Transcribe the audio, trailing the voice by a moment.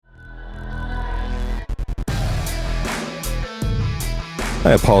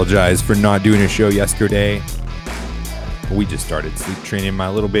I apologize for not doing a show yesterday. We just started sleep training my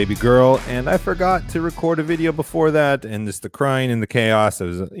little baby girl, and I forgot to record a video before that, and just the crying and the chaos. I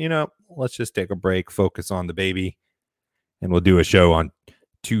was, let's just take a break, focus on the baby, and we'll do a show on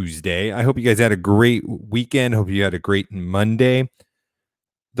Tuesday. I hope you guys had a great weekend. Hope you had a great Monday.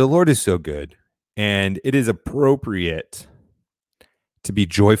 The Lord is so good, and it is appropriate to be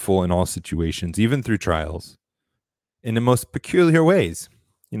joyful in all situations, even through trials, in the most peculiar ways.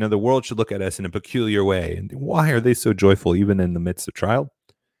 The world should look at us in a peculiar way. And why are they so joyful even in the midst of trial?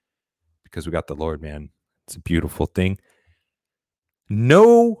 Because we got the Lord, man. It's a beautiful thing.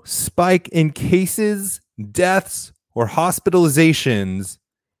 No spike in cases, deaths, or hospitalizations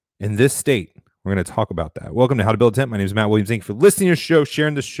in this state. We're going to talk about that. Welcome to How to Build a Tent. My name is Matt Williams. Thank you for listening to the show,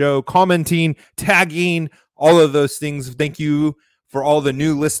 sharing the show, commenting, tagging, all of those things. Thank you for all the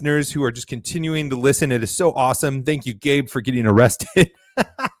new listeners who are just continuing to listen. It is so awesome. Thank you, Gabe, for getting arrested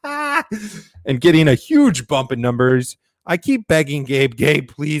and getting a huge bump in numbers. I keep begging Gabe,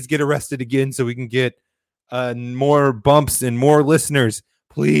 please get arrested again so we can get more bumps and more listeners.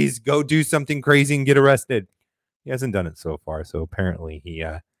 Please go do something crazy and get arrested. He hasn't done it so far, so apparently he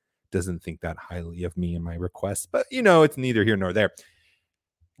doesn't think that highly of me and my requests. But, it's neither here nor there.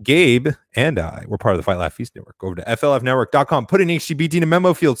 Gabe and I were part of the Fight Laugh Feast Network. Go over to flfnetwork.com. Put in HtBT in a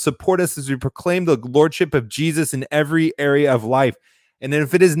memo field. Support us as we proclaim the lordship of Jesus in every area of life. And then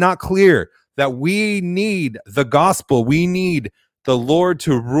if it is not clear that we need the gospel, we need the Lord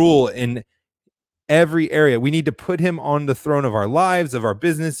to rule in every area. We need to put him on the throne of our lives, of our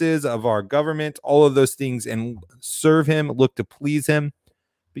businesses, of our government, all of those things, and serve him, look to please him,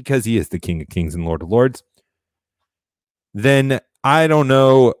 because he is the King of Kings and Lord of Lords. Then I don't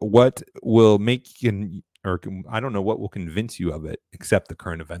know what will make you, or I don't know what will convince you of it, except the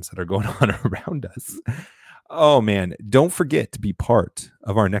current events that are going on around us. Oh, man, don't forget to be part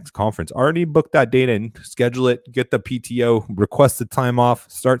of our next conference. Already book that date and schedule it, get the PTO, request the time off,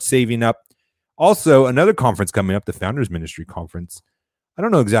 start saving up. Also, another conference coming up, the Founders Ministry Conference. I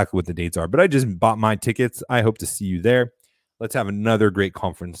don't know exactly what the dates are, but I just bought my tickets. I hope to see you there. Let's have another great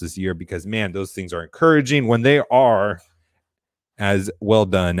conference this year because, man, those things are encouraging when they are as well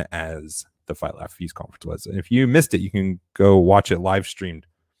done as the Fight Laugh Feast Conference was. And if you missed it, you can go watch it live streamed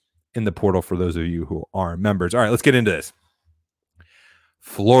in the portal for those of you who are members. All right, let's get into this.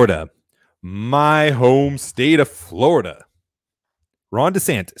 Florida, my home state of Florida. Ron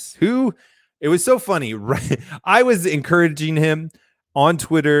DeSantis, who, it was so funny. Right? I was encouraging him on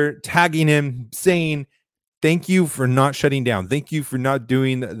Twitter, tagging him, saying, thank you for not shutting down. Thank you for not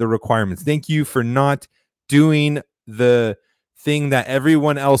doing the requirements. Thank you for not doing the thing that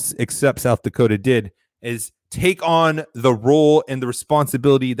everyone else except South Dakota did, is take on the role and the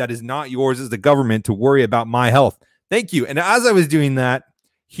responsibility that is not yours as the government to worry about my health. Thank you. And as I was doing that,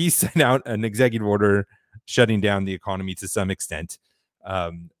 he sent out an executive order shutting down the economy to some extent,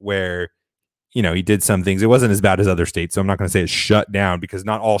 where, he did some things. It wasn't as bad as other states, so I'm not going to say it's shut down because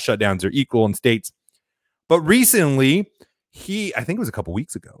not all shutdowns are equal in states. But recently, I think it was a couple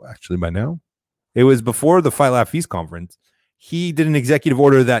weeks ago, actually, by now. It was before the Fight Laugh Feast Conference. He did an executive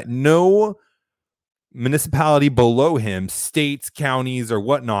order that no municipality below him, states, counties, or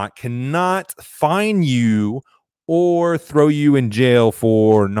whatnot, cannot fine you or throw you in jail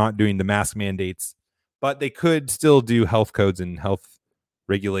for not doing the mask mandates. But they could still do health codes and health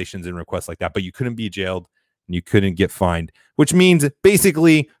regulations and requests like that. But you couldn't be jailed and you couldn't get fined, which means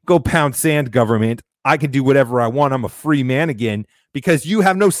basically go pound sand, government. I can do whatever I want. I'm a free man again because you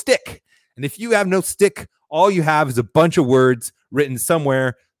have no stick. And if you have no stick, all you have is a bunch of words written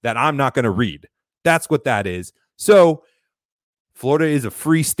somewhere that I'm not going to read. That's what that is. So Florida is a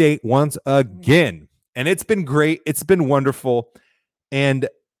free state once again. And it's been great. It's been wonderful. And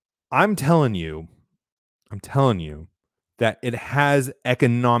I'm telling you that it has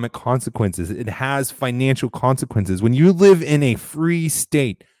economic consequences. It has financial consequences. When you live in a free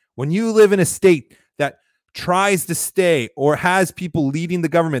state, when you live in a state that tries to stay or has people leading the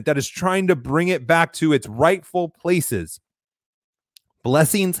government that is trying to bring it back to its rightful places,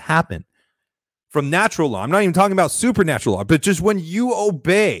 blessings happen from natural law. I'm not even talking about supernatural law, but just when you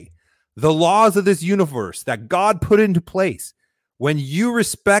obey the laws of this universe that God put into place, when you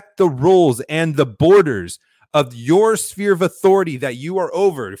respect the rules and the borders of your sphere of authority that you are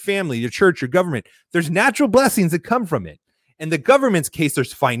over, your family, your church, your government, there's natural blessings that come from it. In the government's case,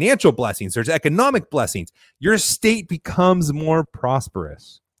 there's financial blessings, there's economic blessings. Your state becomes more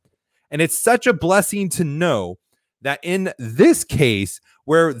prosperous. And it's such a blessing to know that in this case,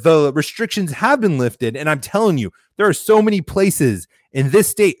 where the restrictions have been lifted, and I'm telling you, there are so many places in this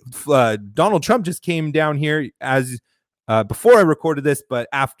state. Donald Trump just came down here as before I recorded this, but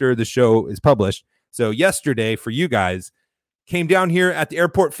after the show is published. So yesterday for you guys, came down here at the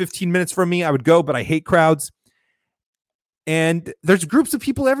airport 15 minutes from me. I would go, but I hate crowds. And there's groups of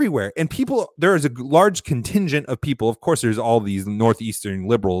people everywhere. And there is a large contingent of people. Of course, there's all these Northeastern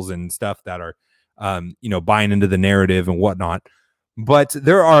liberals and stuff that are, buying into the narrative and whatnot. But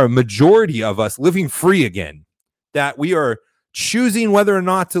there are a majority of us living free again, that we are choosing whether or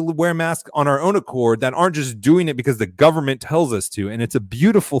not to wear masks on our own accord, that aren't just doing it because the government tells us to. And it's a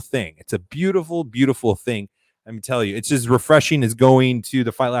beautiful thing. It's a beautiful, beautiful thing. Let me tell you, it's just refreshing as going to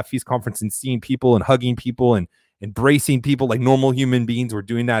the Fight Laugh Feast conference and seeing people and hugging people and embracing people like normal human beings. We're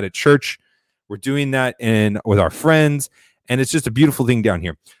doing that at church. We're doing that with our friends. And it's just a beautiful thing down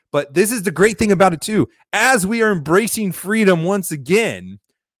here. But this is the great thing about it too. As we are embracing freedom once again,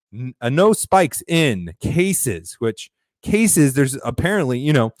 no spikes in cases, there's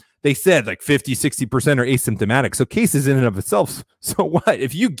apparently, they said like 50, 60% are asymptomatic. So cases in and of itself, so what?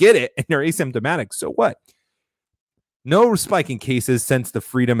 If you get it and you're asymptomatic, so what? No spike in cases since the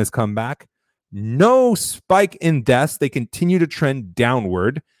freedom has come back. No spike in deaths. They continue to trend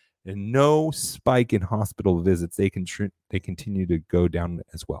downward. And no spike in hospital visits. They continue to go down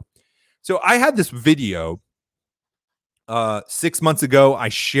as well. So I had this video 6 months ago. I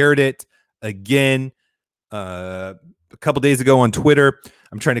shared it again a couple days ago on Twitter.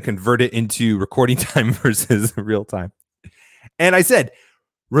 I'm trying to convert it into recording time versus real time. And I said,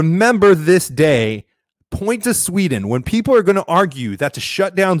 remember this day. Point to Sweden when people are going to argue that the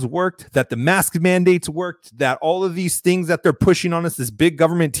shutdowns worked, that the mask mandates worked, that all of these things that they're pushing on us, this big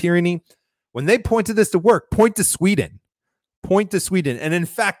government tyranny, when they point to this to work, point to Sweden. Point to Sweden. And in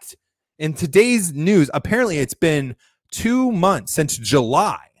fact, in today's news, apparently it's been 2 months since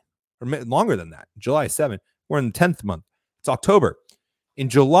July, or longer than that, July 7th. We're in the 10th month. It's October. In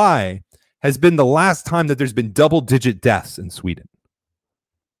July has been the last time that there's been double-digit deaths in Sweden.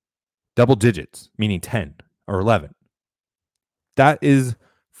 Double digits, meaning 10 or 11. That is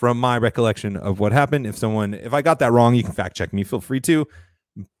from my recollection of what happened. If I got that wrong, you can fact check me. Feel free to.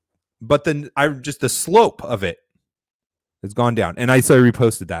 But then the slope of it has gone down. And I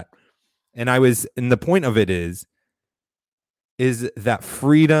reposted that. And the point of it is that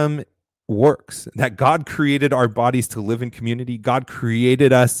freedom works, that God created our bodies to live in community. God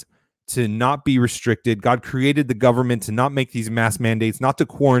created us to not be restricted. God created the government to not make these mask mandates, not to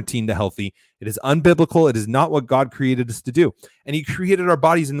quarantine the healthy. It is unbiblical. It is not what God created us to do. And he created our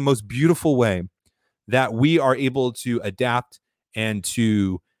bodies in the most beautiful way that we are able to adapt and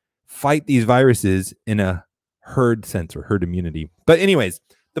to fight these viruses in a herd sense or herd immunity. But anyways,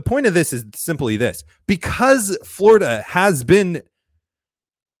 the point of this is simply this. Because Florida has been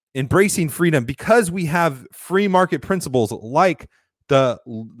embracing freedom, because we have free market principles like the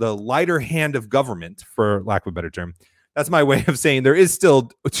lighter hand of government, for lack of a better term. That's my way of saying there is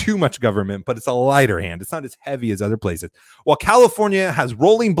still too much government, but it's a lighter hand. It's not as heavy as other places. While California has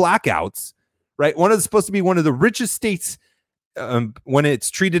rolling blackouts, right? Supposed to be one of the richest states when it's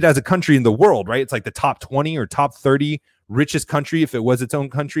treated as a country in the world, right? It's like the top 20 or top 30 richest country, if it was its own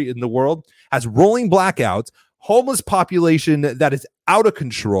country in the world, has rolling blackouts, homeless population that is out of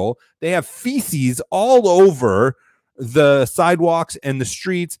control. They have feces all over the sidewalks and the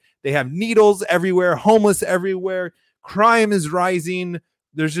streets. They have needles everywhere, homeless everywhere. Crime is rising.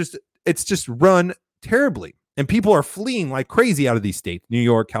 It's just run terribly. And people are fleeing like crazy out of these states, New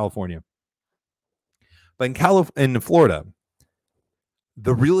York, California. But in Florida,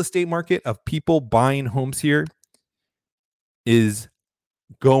 the real estate market of people buying homes here is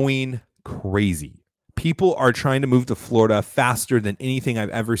going crazy. People are trying to move to Florida faster than anything I've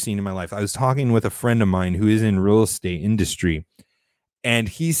ever seen in my life. I was talking with a friend of mine who is in real estate industry, and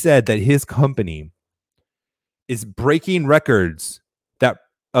he said that his company is breaking records that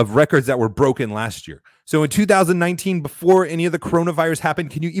were broken last year. So in 2019, before any of the coronavirus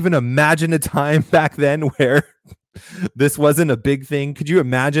happened, can you even imagine a time back then where this wasn't a big thing? Could you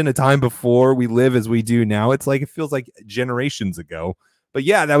imagine a time before we live as we do now? It's like, it feels like generations ago. But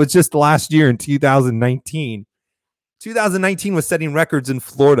yeah, that was just last year in 2019. 2019 was setting records in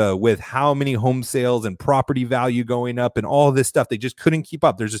Florida with how many home sales and property value going up and all this stuff. They just couldn't keep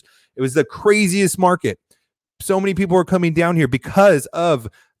up. It was the craziest market. So many people were coming down here because of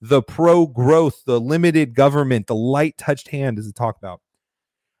the pro-growth, the limited government, the light touched hand, as we talk about.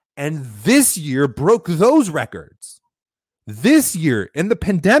 And this year broke those records. This year, in the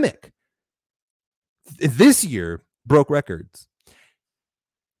pandemic, this year broke records.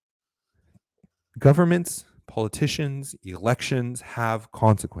 Governments, politicians, elections have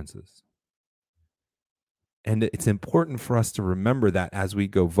consequences. And it's important for us to remember that as we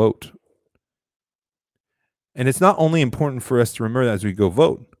go vote. And it's not only important for us to remember that as we go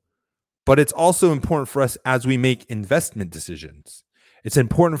vote, but it's also important for us as we make investment decisions. It's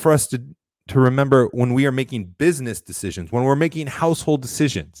important for us to remember when we are making business decisions, when we're making household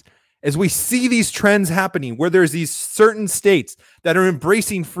decisions, as we see these trends happening where there's these certain states that are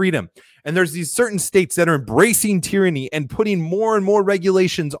embracing freedom and there's these certain states that are embracing tyranny and putting more and more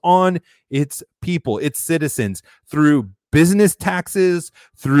regulations on its people, its citizens, through business taxes,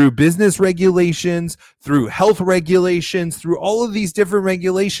 through business regulations, through health regulations, through all of these different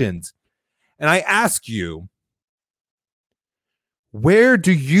regulations. And I ask you, where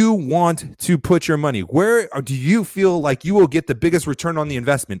do you want to put your money? Where do you feel like you will get the biggest return on the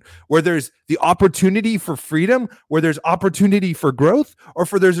investment? Where there's the opportunity for freedom, where there's opportunity for growth, or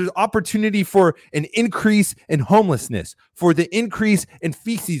for there's opportunity for an increase in homelessness, for the increase in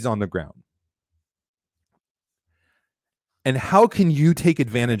feces on the ground? And how can you take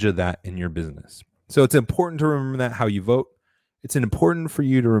advantage of that in your business? So it's important to remember that how you vote. It's important for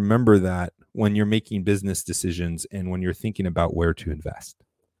you to remember that when you're making business decisions and when you're thinking about where to invest.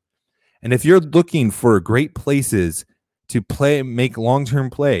 And if you're looking for great places to make long-term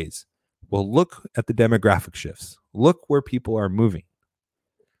plays, well, look at the demographic shifts. Look where people are moving.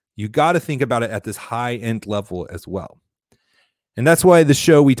 You got to think about it at this high-end level as well. And that's why the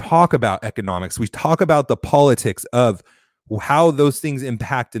show, we talk about economics. We talk about the politics of how those things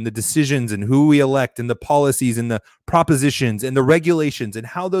impact and the decisions and who we elect and the policies and the propositions and the regulations and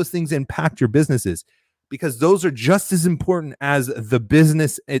how those things impact your businesses, because those are just as important as the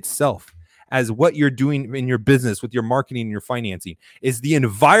business itself, as what you're doing in your business with your marketing and your financing, is the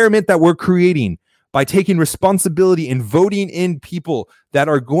environment that we're creating by taking responsibility and voting in people that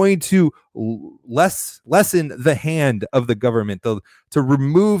are going to lessen the hand of the government, to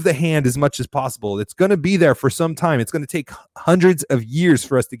remove the hand as much as possible. It's going to be there for some time. It's going to take hundreds of years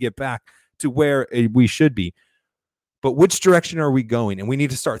for us to get back to where we should be. But which direction are we going? And we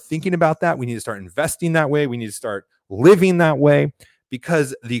need to start thinking about that. We need to start investing that way. We need to start living that way,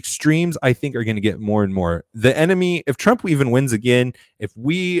 because the extremes, I think, are going to get more and more. The enemy, if Trump even wins again, if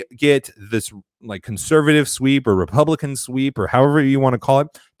we get this like conservative sweep or Republican sweep or however you want to call it,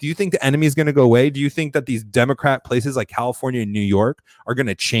 do you think the enemy is going to go away? Do you think that these Democrat places like California and New York are going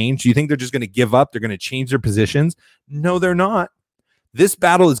to change? Do you think they're just going to give up? They're going to change their positions? No, they're not. This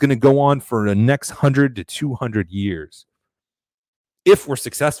battle is going to go on for the next 100 to 200 years if we're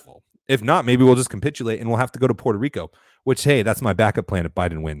successful. If not, maybe we'll just capitulate and we'll have to go to Puerto Rico, which, hey, that's my backup plan if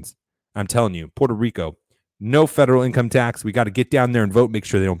Biden wins. I'm telling you, Puerto Rico, no federal income tax. We got to get down there and vote, make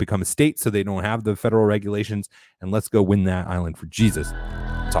sure they don't become a state so they don't have the federal regulations, and let's go win that island for Jesus.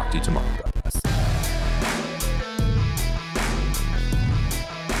 Talk to you tomorrow. God bless.